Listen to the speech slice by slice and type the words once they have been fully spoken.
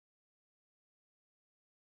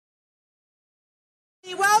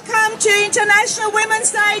Welcome to International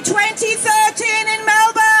Women's Day 2013 in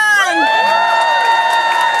Melbourne.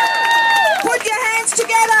 Put your hands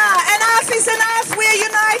together. Enough is enough. We're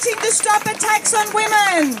uniting to stop attacks on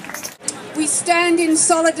women. We stand in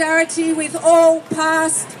solidarity with all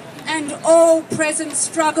past and all present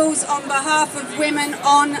struggles on behalf of women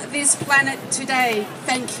on this planet today.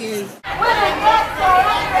 Thank you.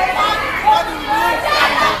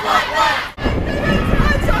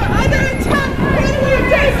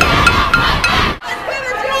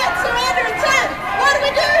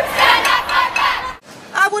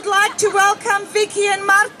 I would like to welcome Vicky and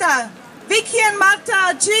Marta. Vicky and Marta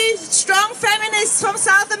are two strong feminists from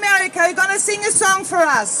South America who are going to sing a song for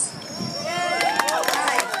us. Yeah,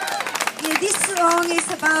 this song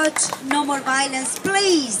is about no more violence.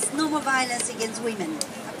 Please, no more violence against women.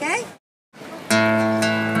 Okay?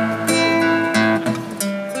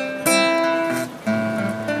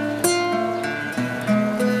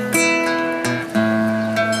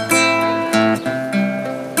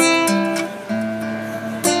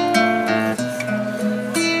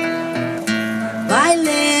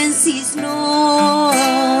 Violence is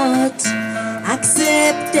not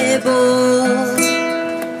acceptable.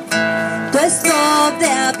 To stop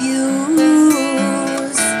the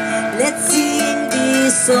abuse, let's sing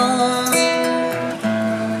this song.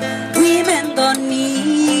 Women don't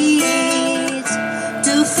need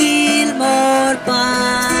to feel more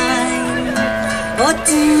pain or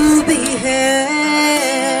to be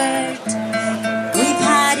hurt. We've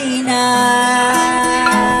had enough.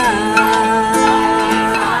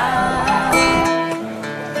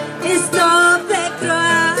 Stop the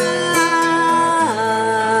cry.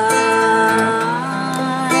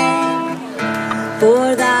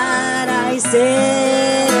 For that I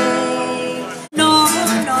say no, no,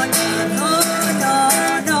 no, no, no, no.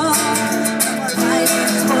 No more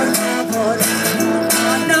violence, por favor.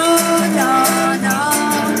 No, no, no.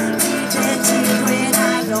 Leave the children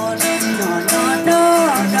alone. No, no, no,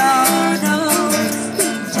 no, no.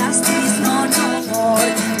 Injustice, no, no more.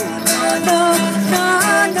 No, no, no,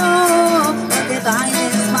 no. The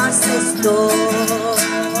violence must stop.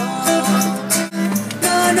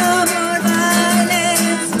 No, no more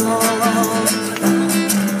violence, no.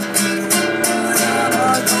 No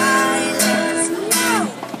more violence, no.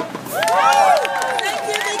 Thank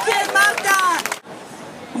you, Vicky and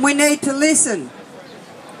Marta. We need to listen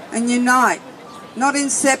and unite, not in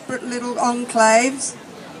separate little enclaves.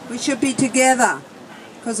 We should be together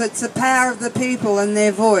because it's the power of the people and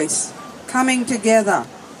their voice coming together.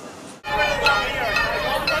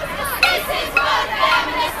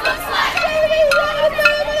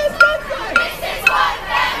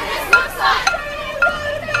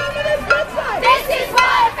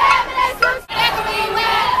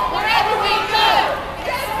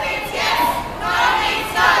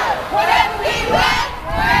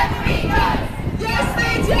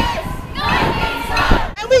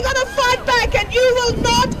 We're going to fight back and you will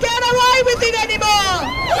not get away with it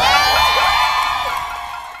anymore.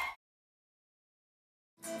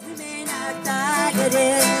 Women are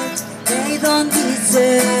targeted, they don't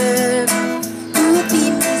deserve to be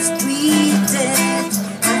mistreated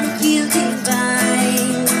and killed in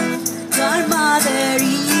vain. Your mother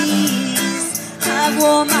is a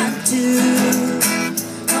woman too.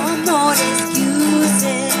 No more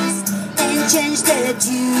excuses and change the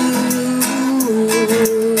tune.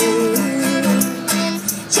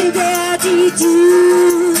 Change the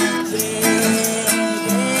attitude, yeah.